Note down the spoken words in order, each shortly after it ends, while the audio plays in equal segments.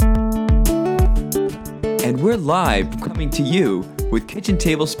and we're live coming to you with Kitchen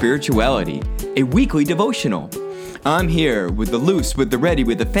Table Spirituality, a weekly devotional. I'm here with the loose, with the ready,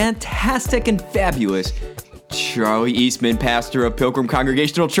 with the fantastic and fabulous Charlie Eastman, pastor of Pilgrim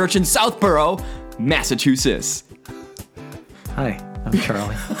Congregational Church in Southborough, Massachusetts. Hi, I'm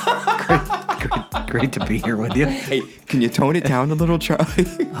Charlie. Great to be here with you. Hey, can you tone it down a little, Charlie?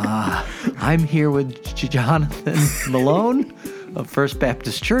 I'm here with Jonathan Malone of First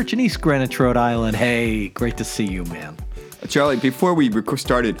Baptist Church in East Greenwich, Rhode Island. Hey, great to see you, man. Charlie, before we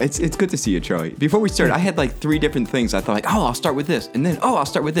started, it's good to see you, Charlie. Before we started, I had like 3 different things. I thought like, I'll start with this, and then, I'll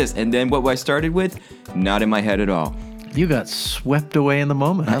start with this. And then what I started with, not in my head at all. You got swept away in the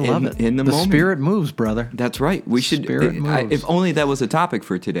moment. I love it. In the moment. Spirit moves, brother. That's right. We should. Spirit moves. If only that was a topic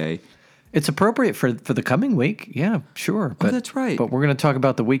for today. It's appropriate for the coming week. Yeah, sure. But, that's right. But we're going to talk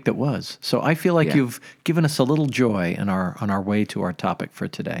about the week that was. So I feel like you've given us a little joy on our way to our topic for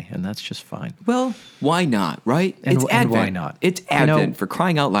today, and that's just fine. Well, why not, right? And Advent. why not? It's Advent, for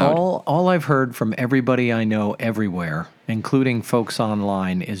crying out loud. All I've heard from everybody I know everywhere, including folks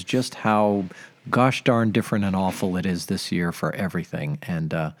online, is just how gosh darn different and awful it is this year for everything.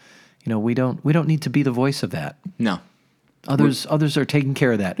 And we don't need to be the voice of that. No. Others are taking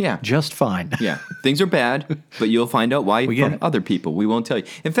care of that. Yeah. Just fine. Yeah. Things are bad, but you'll find out why from other people. We won't tell you.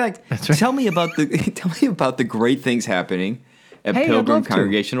 In fact, tell me about the great things happening at Pilgrim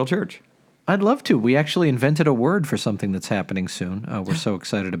Congregational Church. I'd love to. We actually invented a word for something that's happening soon. We're so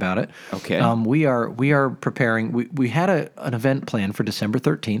excited about it. Okay. We are preparing. We had an event planned for December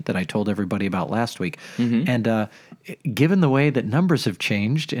 13th that I told everybody about last week. Mm-hmm. And given the way that numbers have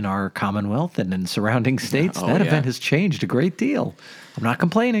changed in our Commonwealth and in surrounding states, event has changed a great deal. I'm not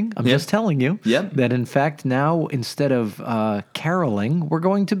complaining. I'm just telling you that, in fact, now instead of caroling, we're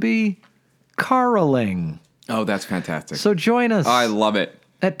going to be caroling. Oh, that's fantastic. So join us. I love it.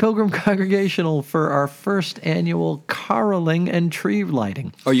 At Pilgrim Congregational for our first annual caroling and tree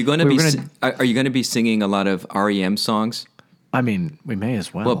lighting. Are you going to be singing a lot of REM songs? I mean, we may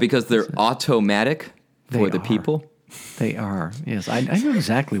as well. Well, because they're automatic for the people. They are. Yes, I knew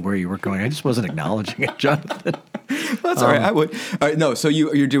exactly where you were going. I just wasn't acknowledging it, Jonathan. That's all right. I would. All right, no, so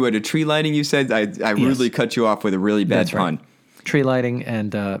you're doing a tree lighting. You said I rudely cut you off with a really bad pun. Right. Tree lighting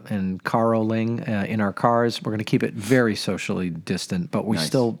and caroling in our cars. We're going to keep it very socially distant, but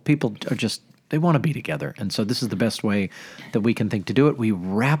people are just, they want to be together. And so this is the best way that we can think to do it. We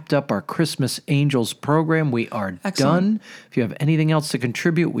wrapped up our Christmas Angels program. We are done. If you have anything else to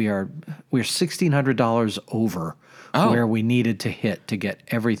contribute, we're $1,600 over where we needed to hit to get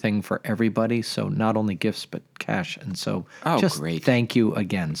everything for everybody. So not only gifts, but cash. And so great. Thank you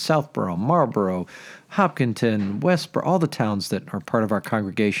again. Southborough, Marlborough, Hopkinton, Westborough, all the towns that are part of our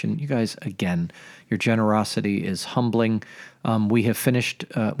congregation. You guys, again, your generosity is humbling. We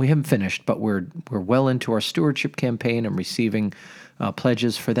haven't finished, but we're well into our stewardship campaign and receiving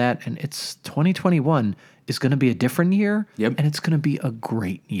pledges for that. And it's 2021 is going to be a different year, and it's going to be a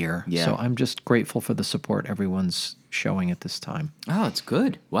great year. Yeah. So I'm just grateful for the support everyone's showing at this time. Oh, it's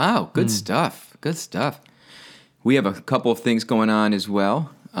good. Wow, good stuff. Good stuff. We have a couple of things going on as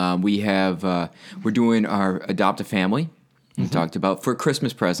well. We're doing our Adopt a Family. We talked about for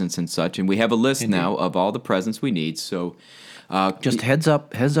Christmas presents and such, and we have a list now of all the presents we need. So, just heads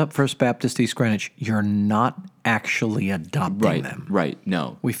up, First Baptist East Greenwich, you're not actually adopting them. Right.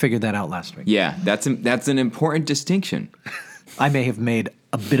 No, we figured that out last week. Yeah, that's an important distinction. I may have made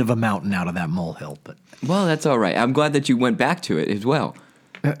a bit of a mountain out of that molehill, but that's all right. I'm glad that you went back to it as well.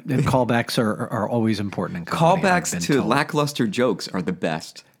 And callbacks are always important in comedy. Callbacks to lackluster jokes are the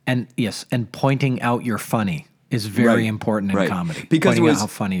best. And yes, and pointing out you're funny is very important in comedy. Because pointing out how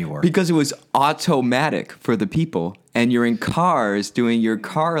funny you were. Because it was automatic for the people, and you're in cars doing your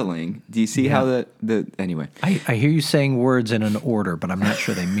caroling. Do you see how the anyway? I hear you saying words in an order, but I'm not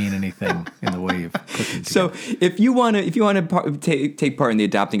sure they mean anything in the way you've put them together. So if you want to take part in the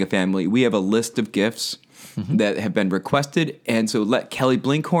Adopting a Family, we have a list of gifts that have been requested, and so let Kelly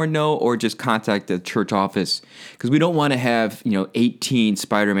Blinkhorn know, or just contact the church office, because we don't want to have 18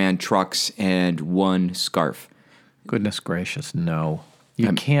 Spider-Man trucks and 1 scarf. Goodness gracious, no!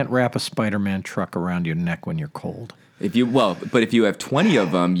 You can't wrap a Spider-Man truck around your neck when you're cold. But if you have 20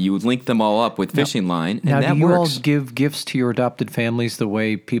 of them, you would link them all up with fishing line, and that works. Now, do you all give gifts to your adopted families the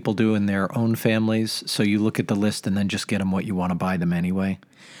way people do in their own families? So you look at the list and then just get them what you want to buy them anyway?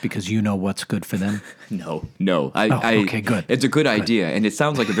 Because you know what's good for them? No. Okay, good. It's a good idea, and it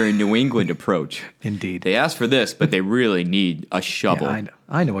sounds like a very New England approach. Indeed. They ask for this, but they really need a shovel. Yeah,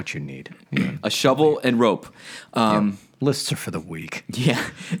 I know what you need. Yeah. A shovel and rope. Lists are for the weak. Yeah.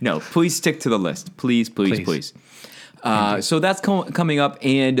 No, please stick to the list. Please. So that's coming up,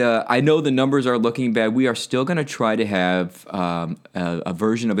 and I know the numbers are looking bad. We are still going to try to have a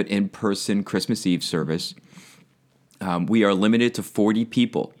version of an in-person Christmas Eve service. We are limited to 40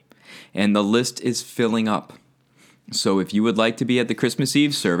 people, and the list is filling up. So if you would like to be at the Christmas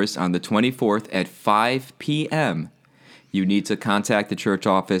Eve service on the 24th at 5 p.m., you need to contact the church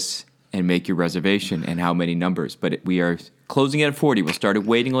office and make your reservation and how many numbers. But we are closing it at 40. We'll start a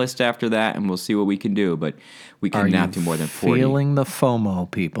waiting list after that, and we'll see what we can do. But we cannot do more than 40. Are you feeling the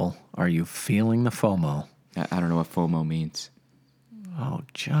FOMO, people? Are you feeling the FOMO? I don't know what FOMO means. Oh,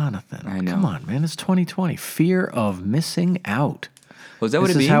 Jonathan. I know. Come on, man. It's 2020. Fear of missing out. Well, is that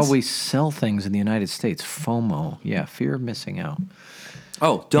what it means? This is how we sell things in the United States. FOMO. Yeah, fear of missing out.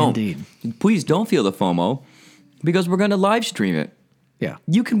 Oh, don't. Indeed. Please don't feel the FOMO, because we're going to live stream it. Yeah.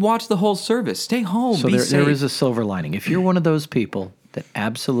 You can watch the whole service. Stay home. So be safe. there is a silver lining. If you're one of those people that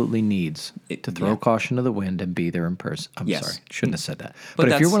absolutely needs to throw caution to the wind and be there in person. I'm Yes. sorry. Shouldn't have said that. But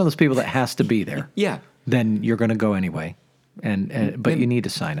But if you're one of those people that has to be there, Yeah. then you're going to go anyway. But you need to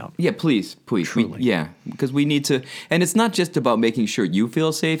sign up. Yeah, please. Truly. Because we need to, and it's not just about making sure you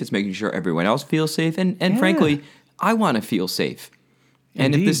feel safe, it's making sure everyone else feels safe, and frankly, I want to feel safe.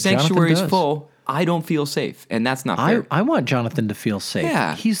 And if Indeed, the sanctuary is Jonathan does. full, I don't feel safe, and that's not fair. I want Jonathan to feel safe.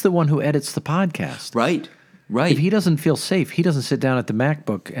 Yeah. He's the one who edits the podcast. Right. If he doesn't feel safe, he doesn't sit down at the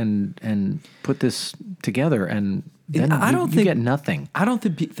MacBook and put this together, and then you get nothing. I don't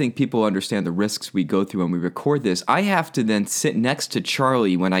think people understand the risks we go through when we record this. I have to then sit next to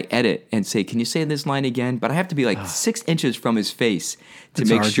Charlie when I edit and say, "Can you say this line again?" But I have to be like 6 inches from his face to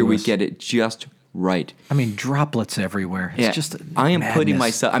make sure we get it just right. I mean, droplets everywhere. It's just I am putting madness.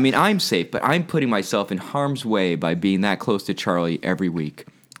 myself. I mean, I'm safe, but I'm putting myself in harm's way by being that close to Charlie every week.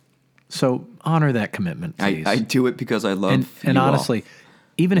 So honor that commitment, please. I do it because I love and you all. honestly,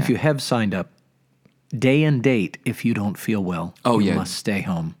 even if you have signed up, day and date, if you don't feel well, you must stay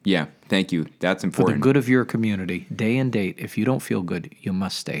home. Yeah, thank you. That's For important. the good of your community, day and date, if you don't feel good, you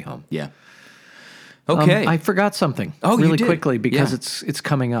must stay home. Yeah. Okay. I forgot something Oh, you really did? quickly because Yeah. it's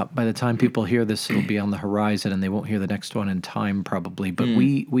coming up. By the time people hear this, it'll be on the horizon, and they won't hear the next one in time probably. But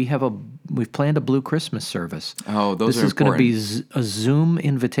we've planned a Blue Christmas service. Oh, those this are is going to be important. a Zoom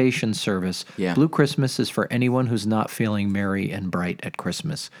invitation service. Yeah. Blue Christmas is for anyone who's not feeling merry and bright at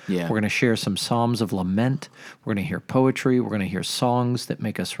Christmas. Yeah. We're going to share some psalms of lament. We're going to hear poetry. We're going to hear songs that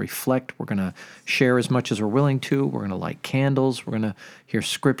make us reflect. We're going to share as much as we're willing to. We're going to light candles. We're going to hear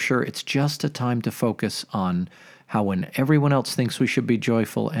scripture. It's just a time to focus on how when everyone else thinks we should be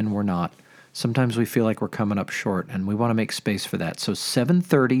joyful and we're not, sometimes we feel like we're coming up short, and we want to make space for that. So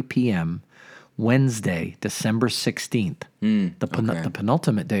 7:30 p.m. Wednesday, December 16th, the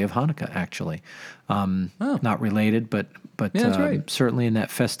penultimate day of Hanukkah, actually. Not related, but that's right. certainly in that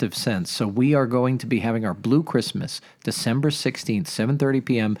festive sense. So we are going to be having our Blue Christmas, December 16th, 7:30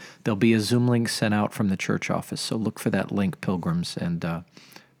 p.m. There'll be a Zoom link sent out from the church office. So look for that link, pilgrims, and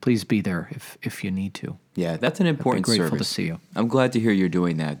please be there if you need to. Yeah, that's an important I'd be grateful service. to see you. I'm glad to hear you're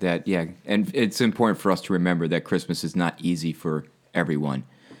doing that. And it's important for us to remember that Christmas is not easy for everyone.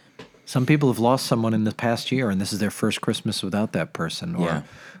 Some people have lost someone in the past year, and this is their first Christmas without that person,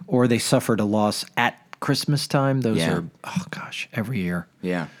 or they suffered a loss at Christmas time. Those are, every year.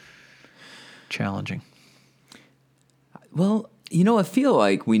 Yeah. Challenging. Well, I feel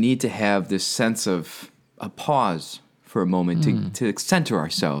like we need to have this sense of a pause for a moment to center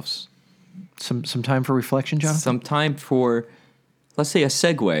ourselves. Some time for reflection, Jonathan? Some time for, let's say, a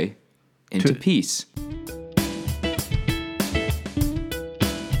segue into peace.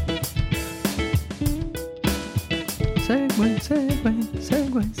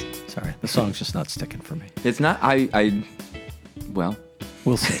 Segways. Sorry, the song's just not sticking for me. It's not, well.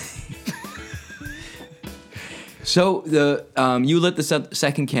 We'll see. So you lit the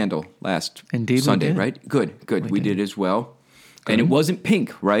second candle last Indeed we Sunday, did. right? Good. We did as well. Good. And it wasn't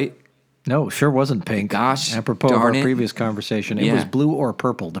pink, right? No, sure wasn't pink. Gosh, apropos of our darn it. previous conversation, it was blue or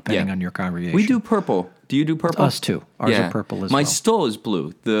purple, depending Yeah. on your congregation. We do purple. Do you do purple? Us too. Ours are purple as My well. stole is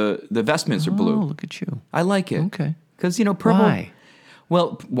blue. The vestments are blue. Oh, look at you. I like it. Okay. Because, purple. Why?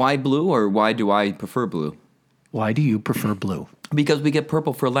 Well, why blue, or why do I prefer blue? Why do you prefer blue? Because we get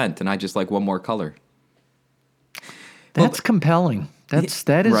purple for Lent, and I just like one more color. That's compelling. That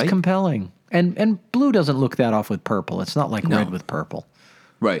is right? compelling. And blue doesn't look that off with purple. It's not like No. red with purple.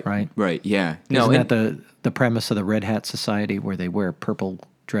 Right. Right. Right, yeah. Isn't that the premise of the Red Hat Society, where they wear purple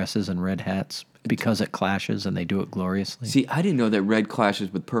dresses and red hats because it clashes and they do it gloriously? See, I didn't know that red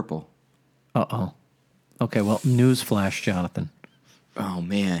clashes with purple. Uh-oh. Okay, well, newsflash, Jonathan. Oh,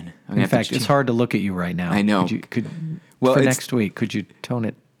 man. In fact, it's hard to look at you right now. I know. For Well, next week, could you tone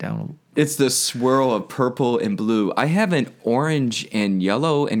it down. It's the swirl of purple and blue. I have an orange and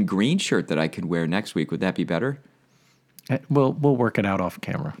yellow and green shirt that I could wear next week. Would that be better? We'll work it out off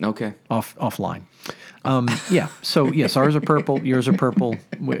camera. Okay. Offline. Yeah. So yes, ours are purple. Yours are purple,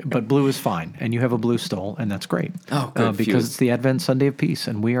 but blue is fine. And you have a blue stole, and that's great. Oh, good. Because it's the Advent Sunday of peace,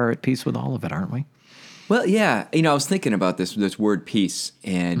 and we are at peace with all of it, aren't we? Well, yeah. I was thinking about this word peace,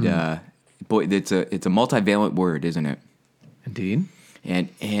 and boy, it's a multivalent word, isn't it? Indeed.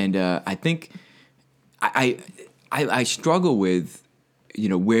 And I think I struggle with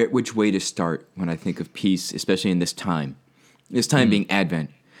which way to start when I think of peace, especially in this time. This time being Advent,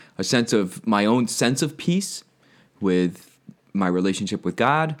 my own sense of peace with my relationship with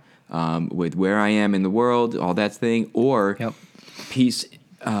God, with where I am in the world, all that thing, or peace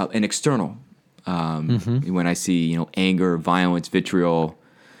and external. When I see anger, violence, vitriol,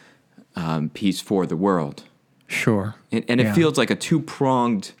 peace for the world. Sure. And it feels like a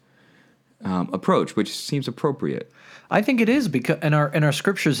two-pronged approach, which seems appropriate. I think it is, because and our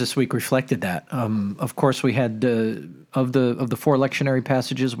scriptures this week reflected that. Of course, we had of the four lectionary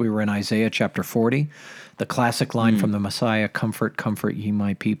passages, we were in Isaiah chapter 40, the classic line from the Messiah: "Comfort, comfort ye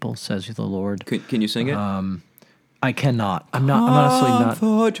my people, says the Lord." Can you sing it? I cannot. I'm honestly not.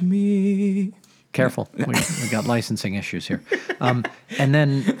 Comfort me. Careful, we got licensing issues here. And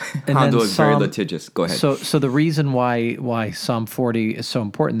then Hondo is very litigious. Go ahead. So the reason why Psalm 40 is so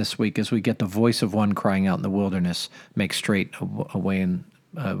important this week is we get the voice of one crying out in the wilderness, make straight a way in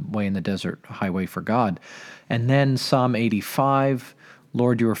the desert, a highway for God. And then Psalm 85,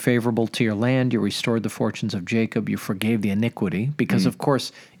 Lord, you are favorable to your land. You restored the fortunes of Jacob. You forgave the iniquity. Because, of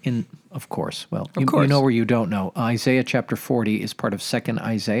course, you know or you don't know, Isaiah chapter 40 is part of 2nd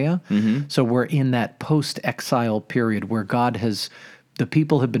Isaiah. So we're in that post-exile period where the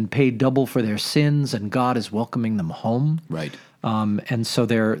people have been paid double for their sins, and God is welcoming them home. Right. And so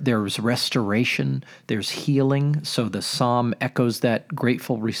there's restoration, there's healing. So the psalm echoes that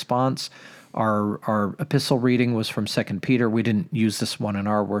grateful response. Our epistle reading was from 2 Peter. We didn't use this one in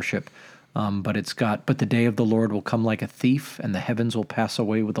our worship, but the day of the Lord will come like a thief, and the heavens will pass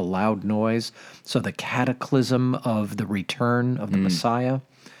away with a loud noise. So the cataclysm of the return of the Messiah.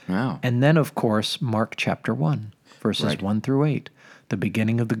 Wow. And then, of course, Mark chapter 1, verses 1 through 8, the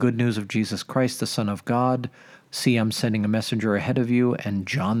beginning of the good news of Jesus Christ, the Son of God. See, I'm sending a messenger ahead of you, and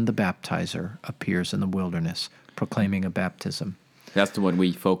John the Baptizer appears in the wilderness, proclaiming a baptism. That's the one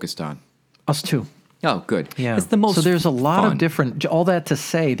we focused on. Us too. Oh, good. Yeah. It's the most So there's a lot fun. of different, all that to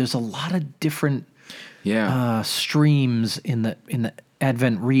say, there's a lot of different streams in the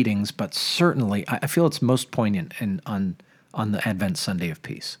Advent readings, but certainly I feel it's most poignant on the Advent Sunday of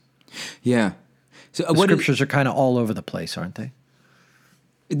Peace. Yeah. So The scriptures are kind of all over the place, aren't they?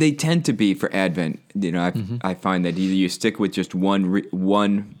 They tend to be for Advent. I find that either you stick with just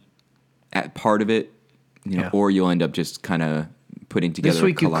one part of it, or you'll end up just kind of putting together This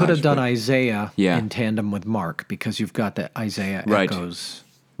week a you could have collage, done Isaiah Yeah. in tandem with Mark, because you've got the Isaiah Right. echoes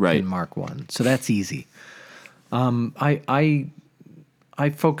Right. in Mark 1. So that's easy. I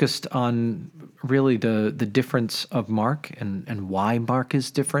focused on really the difference of Mark and why Mark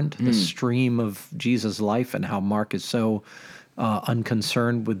is different, the stream of Jesus' life, and how Mark is so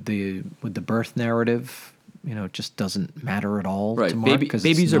unconcerned with the birth narrative. It just doesn't matter at all Right. to Mark. 'Cause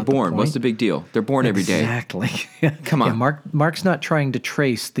Babies it's are not the born. What's point. the big deal? They're born every day. Exactly. Come on. Yeah, Mark's not trying to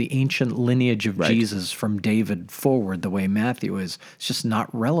trace the ancient lineage of Jesus from David forward the way Matthew is. It's just not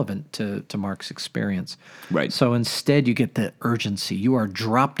relevant to Mark's experience. Right. So instead, you get the urgency. You are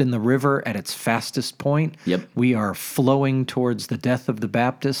dropped in the river at its fastest point. Yep. We are flowing towards the death of the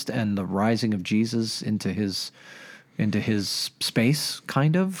Baptist and the rising of Jesus into his space,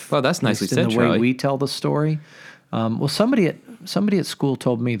 kind of. Well, that's at nicely least said, in the way Charlie. we tell the story. Well, somebody at school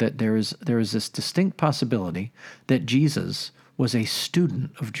told me that there is this distinct possibility that Jesus was a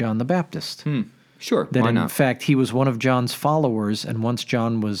student of John the Baptist. Sure. That Why in not? fact he was one of John's followers, and once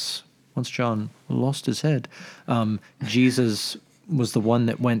John lost his head, Jesus was the one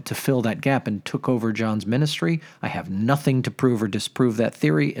that went to fill that gap and took over John's ministry. I have nothing to prove or disprove that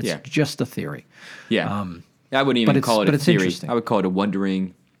theory. It's just a theory. Yeah. I wouldn't but even it's- call it but a it's theory. interesting. I would call it a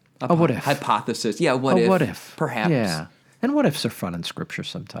wondering what if? hypothesis. Yeah, what A if? what if? Perhaps. Yeah. And what ifs are fun in Scripture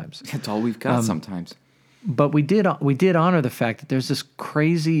sometimes. That's all we've got sometimes. But we did honor the fact that there's this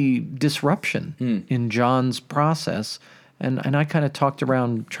crazy disruption in John's process, and I kind of talked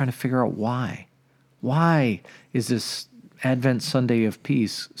around trying to figure out why. Why is this Advent Sunday of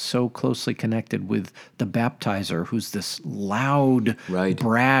Peace so closely connected with the baptizer, who's this loud,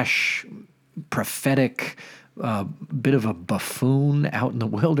 brash, prophetic, bit of a buffoon out in the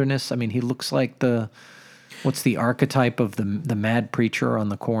wilderness? I mean, he looks like the What's the archetype of the mad preacher on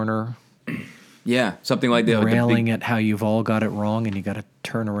the corner Yeah, something like that. railing at how you've all got it wrong and you got to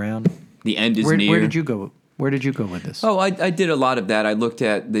turn around? The end is Where near. did you go? Where did you go with this? Oh, I did a lot of that. I looked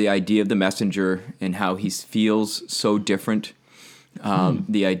at the idea of the messenger and how he feels so different.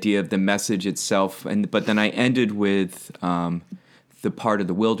 The idea of the message itself, but then I ended with the part of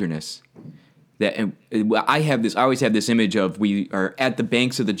the wilderness. I always have this image of we are at the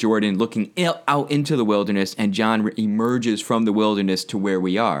banks of the Jordan, looking out into the wilderness, and John emerges from the wilderness to where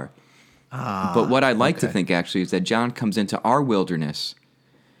we are. But what I like to think actually is that John comes into our wilderness.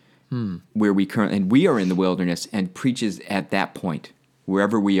 Where we are in the wilderness, and preaches at that point.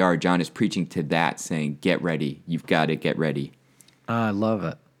 Wherever we are, John is preaching to that, saying, get ready. You've got to get ready. I love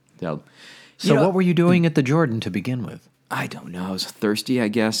it. So what were you doing at the Jordan to begin with? I don't know. I was thirsty, I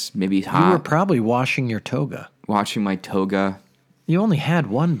guess. Maybe hot. You were probably washing your toga. Washing my toga. You only had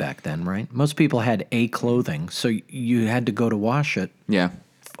one back then, right? Most people had a clothing, so you had to go to wash it. Yeah.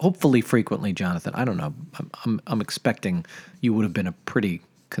 Hopefully frequently, Jonathan. I don't know. I'm expecting you would have been a pretty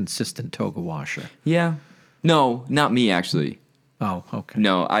consistent toga washer. Yeah. No, not me, actually. Oh, okay.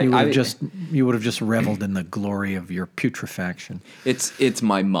 No, you would have just reveled in the glory of your putrefaction. It's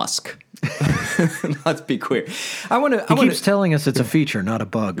my musk. Let's be clear. He keeps telling us it's a feature, not a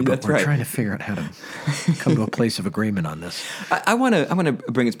bug, but That's we're right. trying to figure out how to come to a place of agreement on this. I want to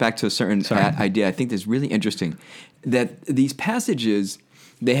bring us back to a certain idea. I think that's really interesting. That these passages,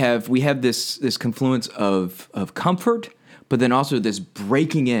 we have this confluence of comfort, but then also this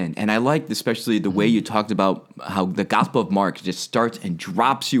breaking in. And I liked especially the way you talked about how the Gospel of Mark just starts and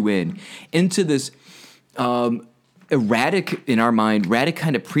drops you into this erratic, in our mind, erratic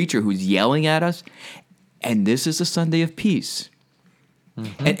kind of preacher who's yelling at us. And this is a Sunday of peace.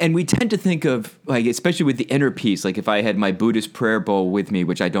 And we tend to think of, like, especially with the inner peace, like if I had my Buddhist prayer bowl with me,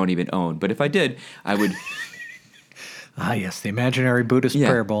 which I don't even own, but if I did, I would... Ah, yes, the imaginary Buddhist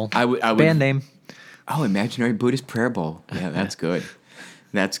prayer bowl. I would Band name. Oh, imaginary Buddhist prayer bowl. Yeah, that's good.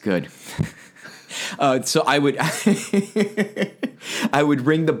 That's good. So I would I would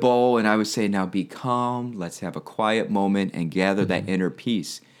ring the bowl and I would say, now be calm, let's have a quiet moment and gather that inner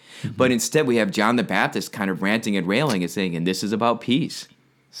peace. But instead we have John the Baptist kind of ranting and railing and saying, and this is about peace.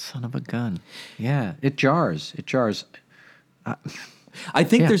 Son of a gun. Yeah, it jars. It jars. I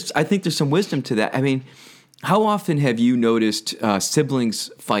think there's some wisdom to that. I mean, how often have you noticed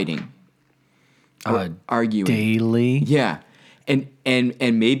siblings fighting? Arguing daily. Yeah, and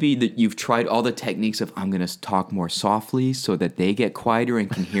maybe that you've tried all the techniques of I'm going to talk more softly so that they get quieter and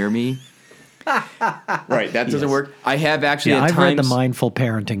can hear me. Right, that doesn't work. I have actually. Yeah, at I've times, read the mindful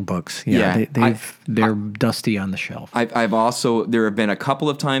parenting books. Yeah, they're dusty on the shelf. I've also there have been a couple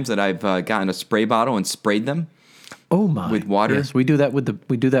of times that I've gotten a spray bottle and sprayed them. Oh my! With water. Yes, we do that with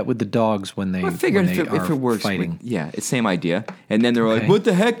the dogs when they. I figured when if it works, fighting. it's same idea. And then they're like, "What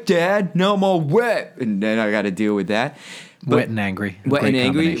the heck, Dad? Now I'm all wet," and then I got to deal with that. But, wet and angry. Wet and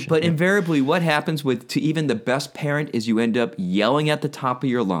angry. But invariably, what happens to even the best parent is you end up yelling at the top of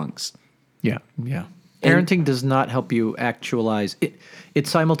your lungs. Yeah, yeah. Parenting does not help you actualize it. It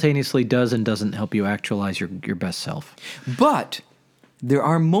simultaneously does and doesn't help you actualize your best self. But there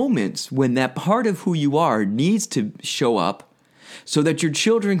are moments when that part of who you are needs to show up so that your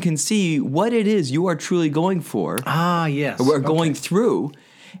children can see what it is you are truly going for. Ah, yes. Or going through.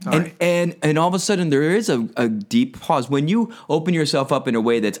 And all of a sudden there is a deep pause. When you open yourself up in a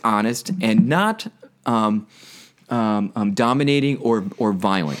way that's honest and not dominating or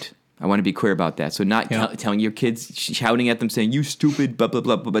violent. I want to be clear about that. So not telling your kids, shouting at them, saying, you stupid, blah, blah,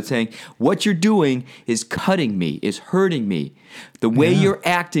 blah, but saying, what you're doing is cutting me, is hurting me. The way you're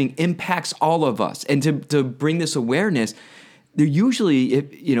acting impacts all of us. And to bring this awareness, there usually,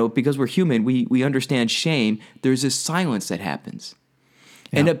 because we're human, we understand shame, there's this silence that happens.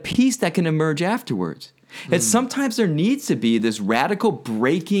 And a peace that can emerge afterwards. And sometimes there needs to be this radical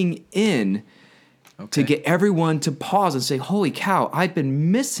breaking in to get everyone to pause and say, holy cow, I've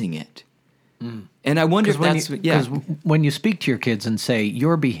been missing it. And I wonder if that's... Because when you speak to your kids and say,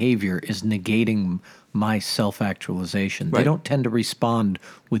 your behavior is negating my self-actualization, they don't tend to respond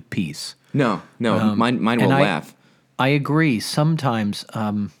with peace. No, mine will laugh. I agree. Sometimes,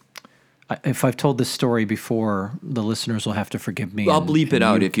 if I've told this story before, the listeners will have to forgive me. I'll bleep it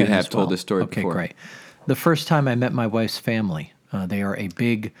out if you have told this story before. Okay, great. The first time I met my wife's family, they are a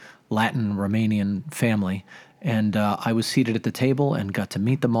big Latin Romanian family, and I was seated at the table and got to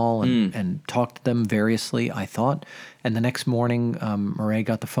meet them all and talk to them variously, I thought. And the next morning, Marae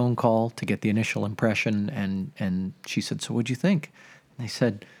got the phone call to get the initial impression, and she said, so what'd you think? And I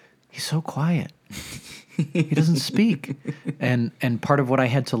said, he's so quiet. He doesn't speak. And part of what I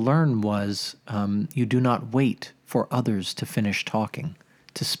had to learn was you do not wait for others to finish talking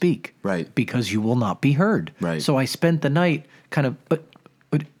to speak. Right. Because you will not be heard. Right. So I spent the night kind of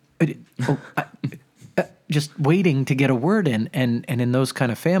just waiting to get a word in. And in those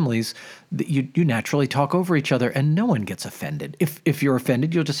kind of families, you naturally talk over each other and no one gets offended. If you're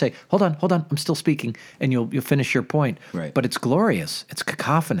offended, you'll just say, hold on, I'm still speaking. And you'll finish your point. Right. But it's glorious. It's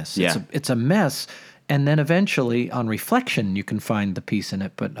cacophonous. Yeah. It's a mess. And then eventually, on reflection, you can find the peace in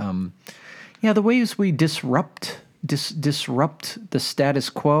it. But the ways we disrupt the status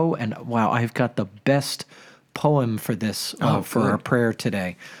quo. And wow, I've got the best poem for this for our prayer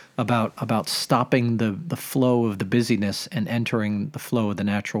today about stopping the flow of the busyness and entering the flow of the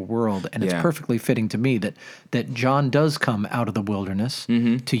natural world. And it's perfectly fitting to me that John does come out of the wilderness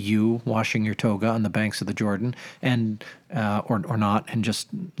to you washing your toga on the banks of the Jordan, and or not, and just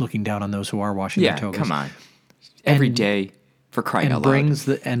looking down on those who are washing their togas. Come on, every day, for crying out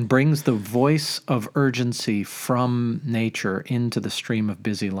loud. brings the voice of urgency from nature into the stream of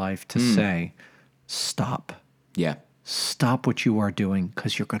busy life to say, stop. Yeah. Stop what you are doing,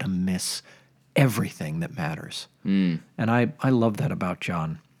 because you're going to miss everything that matters. And I love that about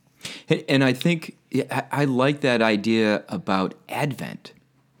John. And I think I like that idea about Advent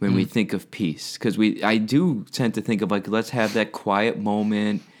when we think of peace, because I do tend to think of like, let's have that quiet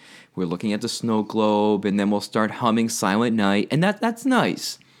moment. We're looking at the snow globe, and then we'll start humming Silent Night, and that's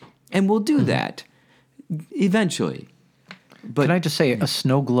nice, and we'll do that eventually. But can I just say, a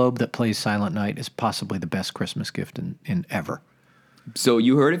snow globe that plays Silent Night is possibly the best Christmas gift in ever. So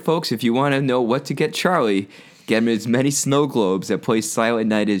you heard it, folks. If you want to know what to get Charlie, get him as many snow globes that play Silent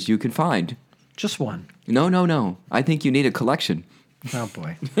Night as you can find. Just one. No. I think you need a collection. Oh,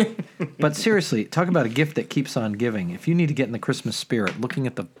 boy. But seriously, talk about a gift that keeps on giving. If you need to get in the Christmas spirit, looking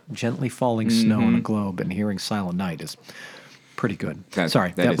at the gently falling snow on a globe and hearing Silent Night is pretty good.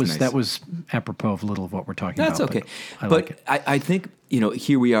 Sorry, that was apropos of a little of what we're talking about. That's okay. But I think,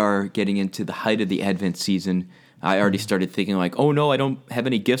 here we are getting into the height of the Advent season. I already started thinking like, oh no, I don't have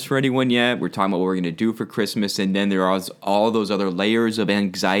any gifts for anyone yet. We're talking about what we're going to do for Christmas. And then there are all those other layers of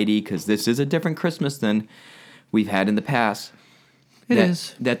anxiety, because this is a different Christmas than we've had in the past. It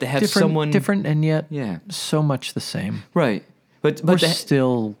is. That to have someone... Different and yet so much the same. Right. But we're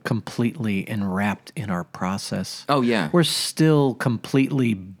still completely enwrapped in our process. Oh, yeah. We're still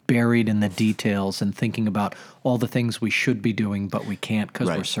completely buried in the details and thinking about all the things we should be doing, but we can't because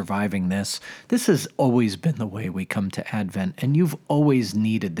we're surviving this. This has always been the way we come to Advent, and you've always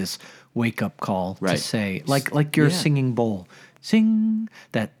needed this wake-up call to say, like your singing bowl, sing,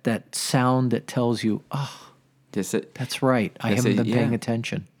 that sound that tells you, that's right, I haven't been paying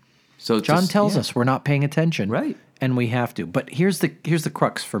attention. So John tells us we're not paying attention. Right. And we have to. But here's the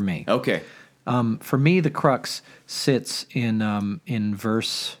crux for me. Okay. For me, the crux sits in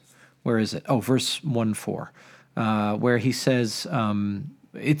verse, where is it? Oh, verse 1:4, where he says,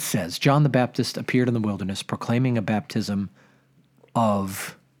 it says, John the Baptist appeared in the wilderness, proclaiming a baptism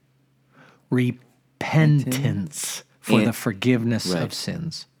of repentance for the forgiveness of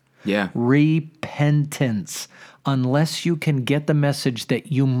sins. Yeah. Repentance. Unless you can get the message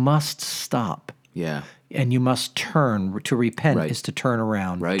that you must stop. Yeah. And you must turn. To repent is to turn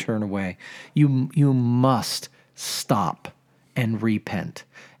around, turn away. You must stop and repent.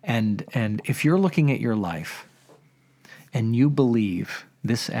 And if you're looking at your life and you believe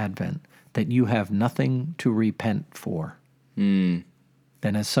this Advent that you have nothing to repent for, then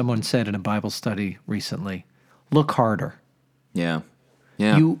as someone said in a Bible study recently, look harder. Yeah.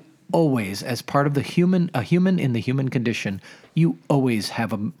 Yeah. You always, as part of a human in the human condition, you always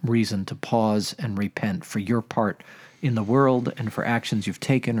have a reason to pause and repent for your part in the world and for actions you've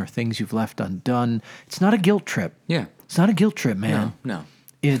taken or things you've left undone. It's not a guilt trip. Yeah. It's not a guilt trip, man. No.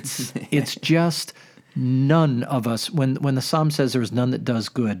 It's just none of us, when the Psalm says there's none that does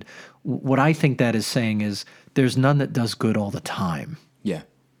good, what I think that is saying is there's none that does good all the time. Yeah.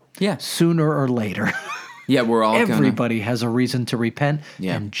 Yeah. Sooner or later. Yeah, we're all everybody has a reason to repent,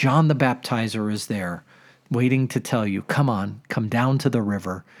 and John the Baptizer is there waiting to tell you, come down to the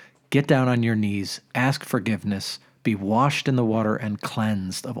river, get down on your knees, ask forgiveness, be washed in the water and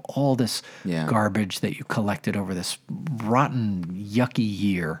cleansed of all this garbage that you collected over this rotten, yucky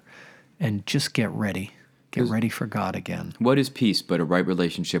year, and just get ready. Get ready for God again. What is peace but a right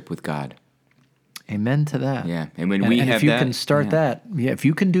relationship with God? Amen to that. Yeah, and when we have if you that, can start that, if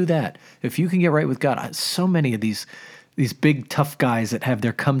you can do that, if you can get right with God, so many of these big tough guys that have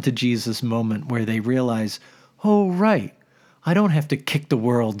their come to Jesus moment where they realize, oh right, I don't have to kick the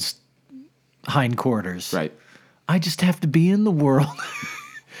world's hindquarters. Right. I just have to be in the world.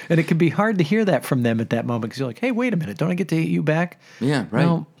 And it can be hard to hear that from them at that moment because you're like, hey, wait a minute, don't I get to hit you back? Yeah,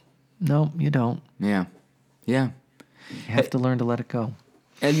 right. No, you don't. Yeah. Yeah. You have to learn to let it go.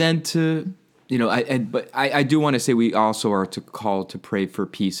 And then but I do want to say we also are called to pray for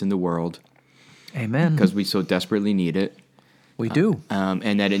peace in the world. Amen. Because we so desperately need it. We do.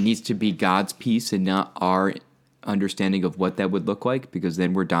 And that it needs to be God's peace and not our understanding of what that would look like, because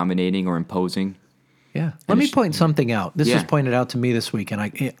then we're dominating or imposing. Yeah. Let me point something out. This was Yeah. pointed out to me this week, and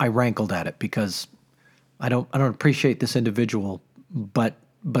I rankled at it because I don't appreciate this individual, but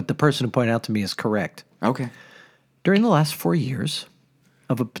the person who pointed out to me is correct. Okay. During the last 4 years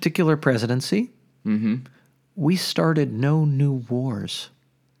of a particular presidency, we started no new wars.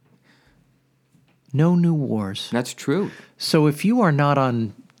 No new wars. That's true. So if you are not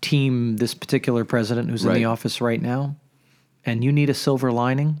on team this particular president who's in the Right. office right now, and you need a silver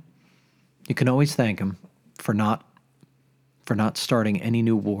lining, you can always thank him for not starting any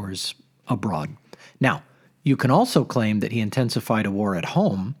new wars abroad. Now, you can also claim that he intensified a war at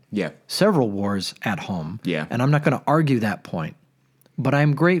home, Yeah. several wars at home, Yeah. and I'm not going to argue that point. But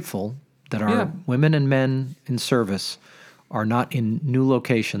I'm grateful that our Yeah. women and men in service are not in new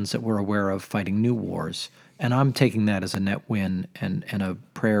locations that we're aware of fighting new wars. And I'm taking that as a net win and a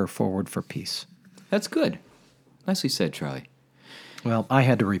prayer forward for peace. That's good. Nicely said, Charlie. Well, I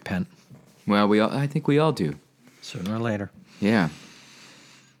had to repent Well, I think we all do. sooner or later. Yeah.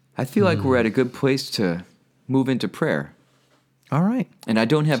 I feel like we're at a good place to move into prayer. All right. And I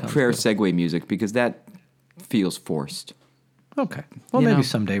don't have prayer segue music because that feels forced. Okay. Well, You maybe know.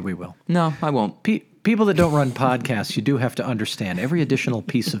 someday we will. No, I won't. People that don't run podcasts, you do have to understand every additional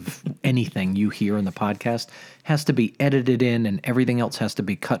piece of anything you hear in the podcast has to be edited in, and everything else has to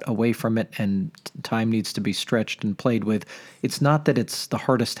be cut away from it, and time needs to be stretched and played with. It's not that it's the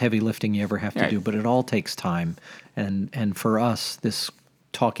hardest heavy lifting you ever have to Right. do, but it all takes time. And for us, this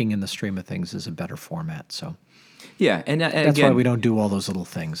talking in the stream of things is a better format. So Yeah, and that's again, why we don't do all those little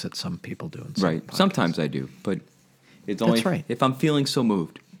things that some people do. In some right. podcasts. Sometimes I do, but it's only right. if I'm feeling so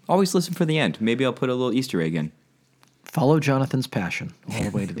moved. Always listen for the end. Maybe I'll put a little Easter egg in. Follow Jonathan's passion all the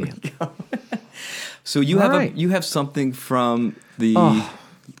way to the end. So you All have right. you have something from the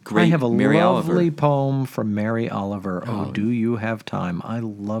great I have a Mary lovely Oliver. poem from Mary Oliver. Oh, do you have time? I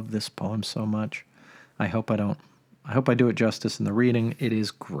love this poem so much. I hope I do it justice in the reading. It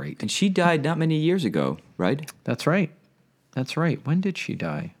is great. And she died not many years ago, right? That's right. That's right. When did she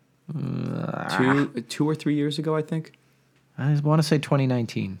die? 2 or 3 years ago, I think. I want to say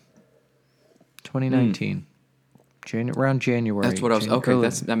 2019. 2019. Around January. That's what I was- okay,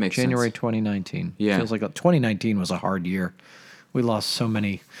 that makes sense. January 2019. Yeah. Feels like 2019 was a hard year. We lost so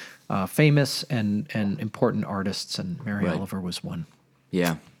many famous and important artists, and Mary Right. Oliver was one.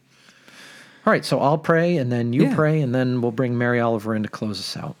 Yeah. All right, so I'll pray, and then you Yeah. pray, and then we'll bring Mary Oliver in to close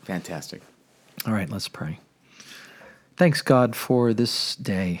us out. Fantastic. All right, let's pray. Thanks, God, for this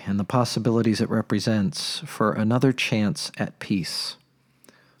day and the possibilities it represents for another chance at peace.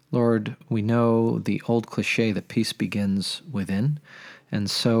 Lord, we know the old cliche that peace begins within,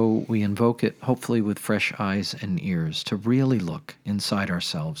 and so we invoke it hopefully with fresh eyes and ears to really look inside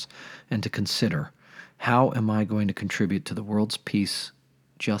ourselves and to consider, how am I going to contribute to the world's peace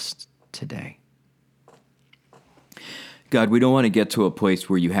just today? God, we don't want to get to a place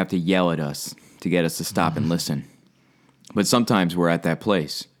where you have to yell at us to get us to stop and listen. But sometimes we're at that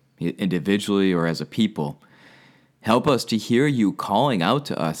place, individually or as a people. Help us to hear you calling out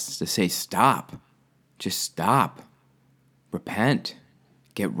to us to say, stop. Just stop. Repent.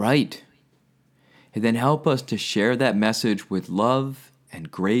 Get right. And then help us to share that message with love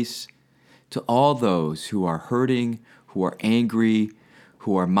and grace to all those who are hurting, who are angry,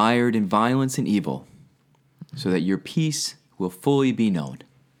 who are mired in violence and evil, so that your peace will fully be known.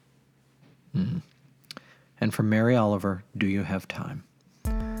 And for Mary Oliver, do you have time?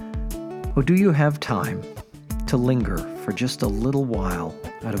 Oh, do you have time to linger for just a little while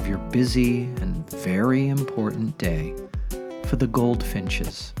out of your busy and very important day for the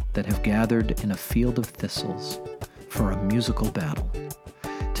goldfinches that have gathered in a field of thistles for a musical battle,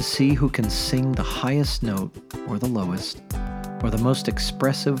 to see who can sing the highest note or the lowest, or the most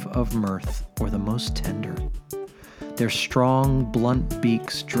expressive of mirth or the most tender? Their strong, blunt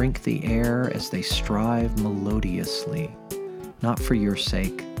beaks drink the air as they strive melodiously, not for your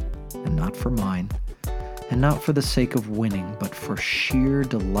sake, and not for mine, and not for the sake of winning, but for sheer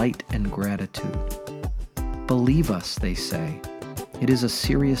delight and gratitude. Believe us, they say. It is a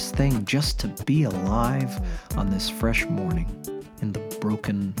serious thing just to be alive on this fresh morning in the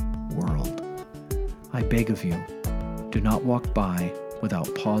broken world. I beg of you, do not walk by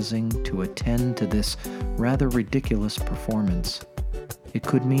without pausing to attend to this rather ridiculous performance. It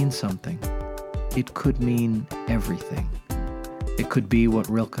could mean something. It could mean everything. It could be what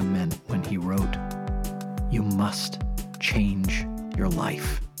Rilke meant when he wrote, "You must change your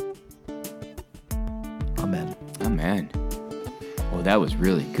life." Amen. Amen. Well, that was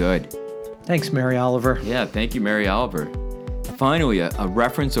really good. Thanks, Mary Oliver. Yeah, thank you, Mary Oliver. Finally, a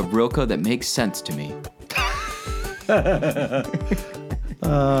reference of Rilke that makes sense to me.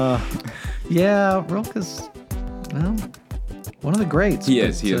 Yeah, Rilke's, well, one of the greats. He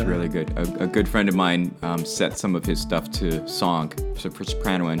is really good. A good friend of mine set some of his stuff to song for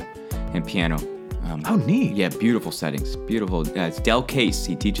soprano and piano. Oh, neat. Yeah, beautiful settings. Beautiful. It's Del Case.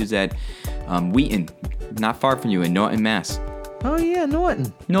 He teaches at Wheaton, not far from you in Norton, Mass. Oh, yeah,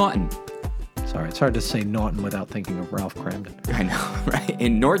 Norton. Norton. Sorry, it's hard to say Norton without thinking of Ralph Cramden. I know, right?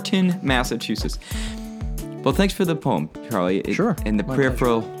 In Norton, Massachusetts. Well, thanks for the poem, Charlie. Sure. And the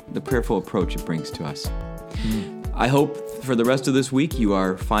prayerful approach it brings to us. I hope for the rest of this week you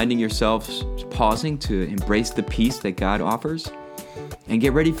are finding yourselves pausing to embrace the peace that God offers and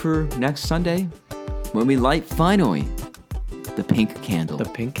get ready for next Sunday when we light, finally, the pink candle. The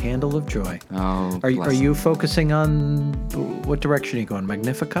pink candle of joy. Oh, Are you focusing on what direction are you going?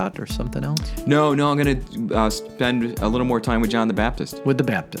 Magnificat or something else? No, I'm going to spend a little more time with John the Baptist. With the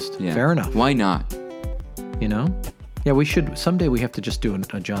Baptist. Yeah. Fair enough. Why not? You know? Yeah, we should. Someday we have to just do a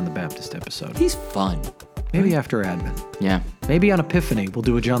John the Baptist episode. He's fun. Maybe after Advent. Yeah. Maybe on Epiphany we'll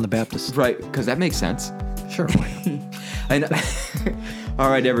do a John the Baptist. Right, because that makes sense. Sure. I know. All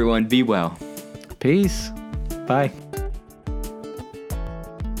right, everyone, be well. Peace. Bye.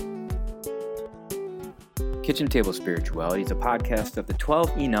 Kitchen Table Spirituality is a podcast of the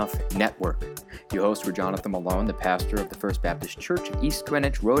 12 Enough Network. Your hosts were Jonathan Malone, the pastor of the First Baptist Church of East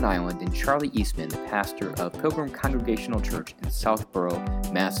Greenwich, Rhode Island, and Charlie Eastman, the pastor of Pilgrim Congregational Church in Southborough,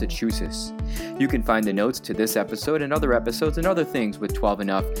 Massachusetts. You can find the notes to this episode and other episodes and other things with 12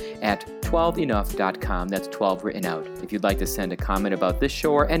 Enough at 12enough.com. That's 12 written out. If you'd like to send a comment about this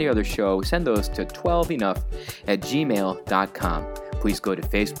show or any other show, send those to 12enough@gmail.com. Please go to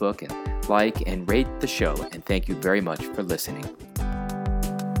Facebook and like and rate the show, and thank you very much for listening.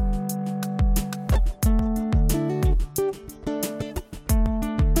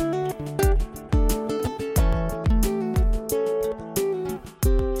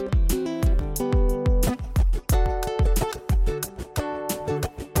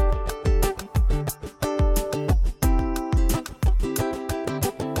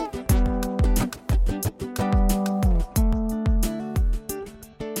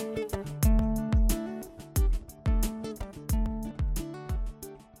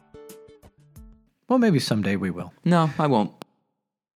 Well, maybe someday we will. No, I won't.